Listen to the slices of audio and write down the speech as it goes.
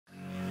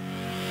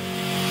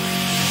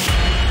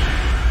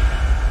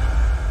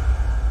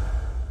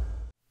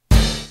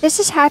This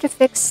is how to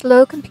fix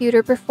slow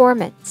computer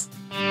performance.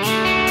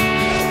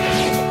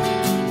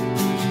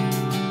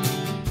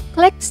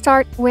 Click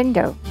Start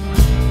window.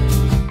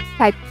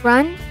 Type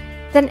Run,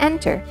 then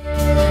Enter.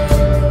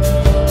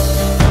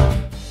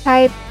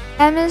 Type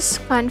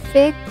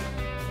msconfig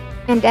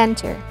and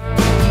Enter.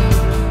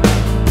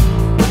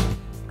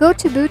 Go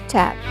to Boot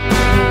tab.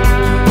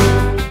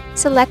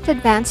 Select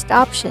Advanced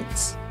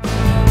Options.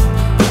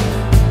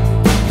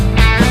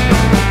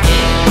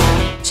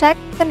 Check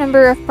the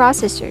number of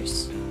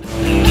processors.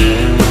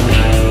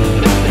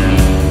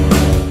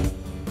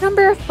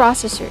 Number of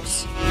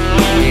processors.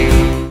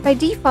 By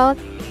default,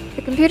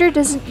 the computer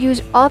doesn't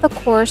use all the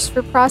cores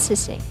for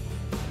processing,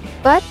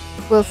 but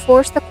will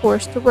force the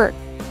cores to work.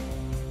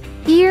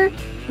 Here,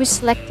 we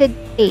selected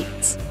 8.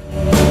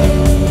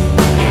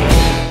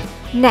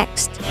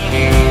 Next,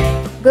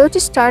 go to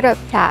Startup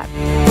tab.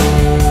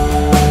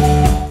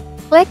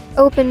 Click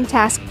Open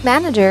Task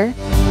Manager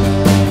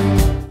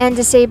and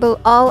disable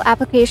all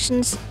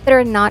applications that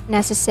are not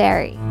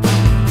necessary.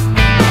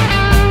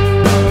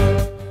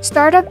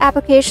 Startup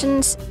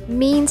applications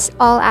means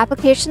all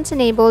applications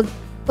enabled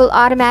will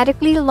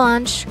automatically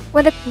launch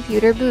when the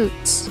computer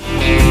boots.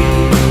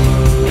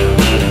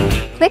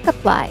 Click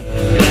Apply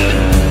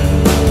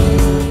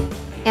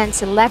and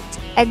select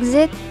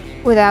Exit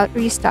without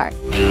restart.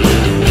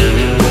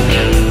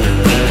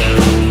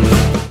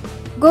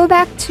 Go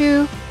back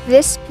to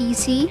this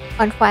PC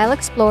on File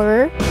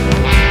Explorer.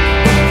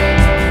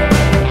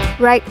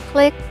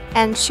 Right-click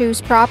and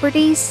choose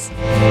Properties.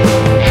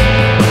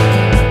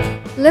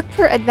 Look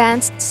for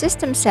Advanced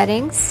System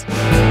Settings.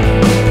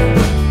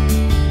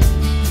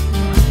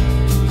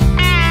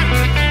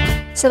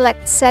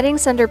 Select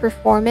Settings under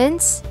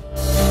Performance.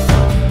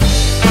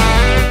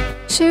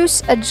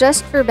 Choose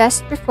Adjust for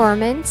Best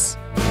Performance.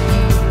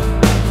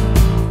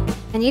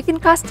 And you can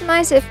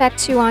customize the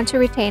effects you want to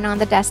retain on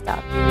the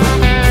desktop.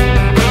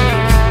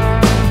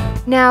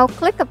 Now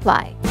click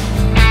Apply.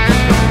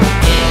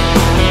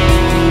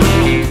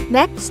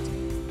 Next,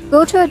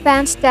 go to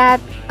Advanced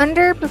tab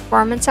under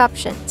Performance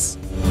Options.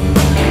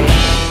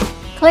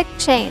 Click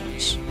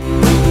Change.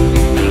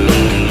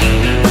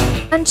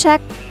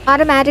 Uncheck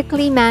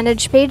Automatically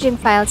Manage Paging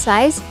File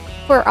Size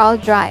for all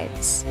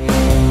drives.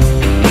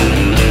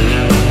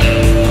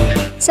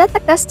 Set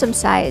the custom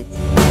size.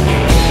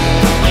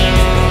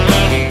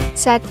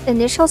 Set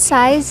initial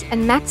size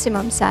and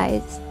maximum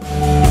size.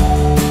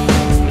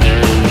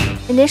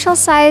 Initial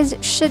size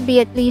should be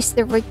at least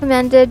the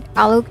recommended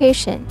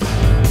allocation.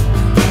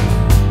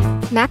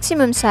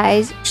 Maximum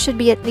size should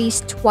be at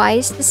least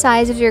twice the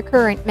size of your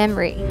current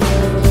memory.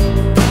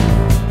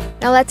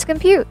 Now let's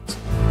compute.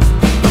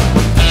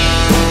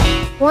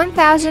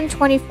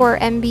 1024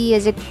 MB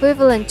is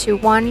equivalent to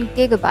 1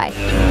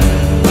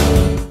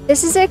 GB.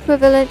 This is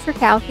equivalent for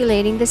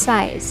calculating the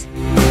size.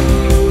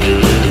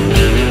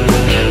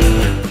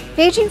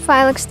 Paging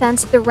file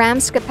extends the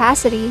RAM's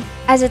capacity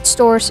as it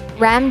stores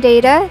RAM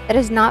data that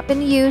has not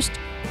been used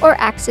or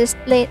accessed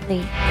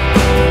lately.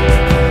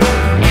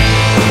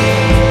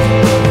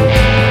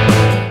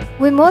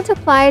 We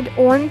multiplied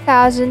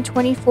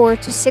 1024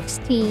 to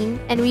 16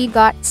 and we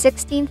got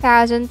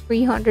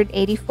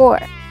 16,384.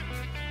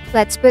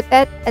 Let's put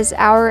that as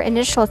our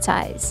initial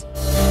size.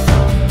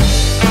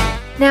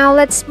 Now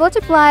let's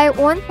multiply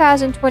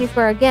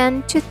 1024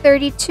 again to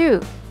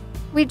 32.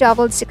 We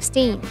doubled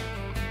 16.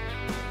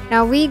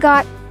 Now we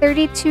got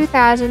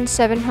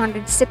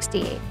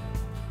 32,768.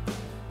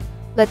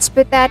 Let's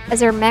put that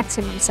as our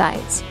maximum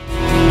size.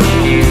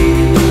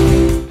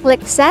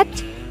 Click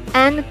Set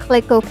and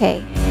click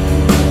OK.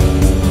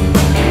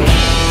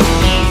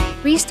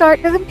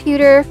 Restart the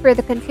computer for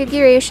the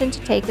configuration to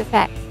take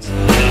effect.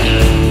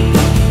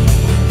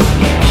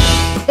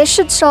 This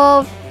should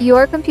solve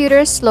your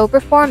computer's slow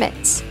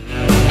performance.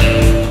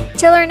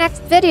 Till our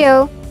next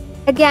video,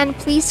 again,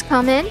 please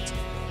comment,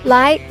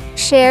 like,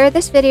 share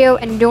this video,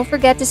 and don't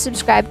forget to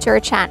subscribe to our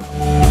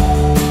channel.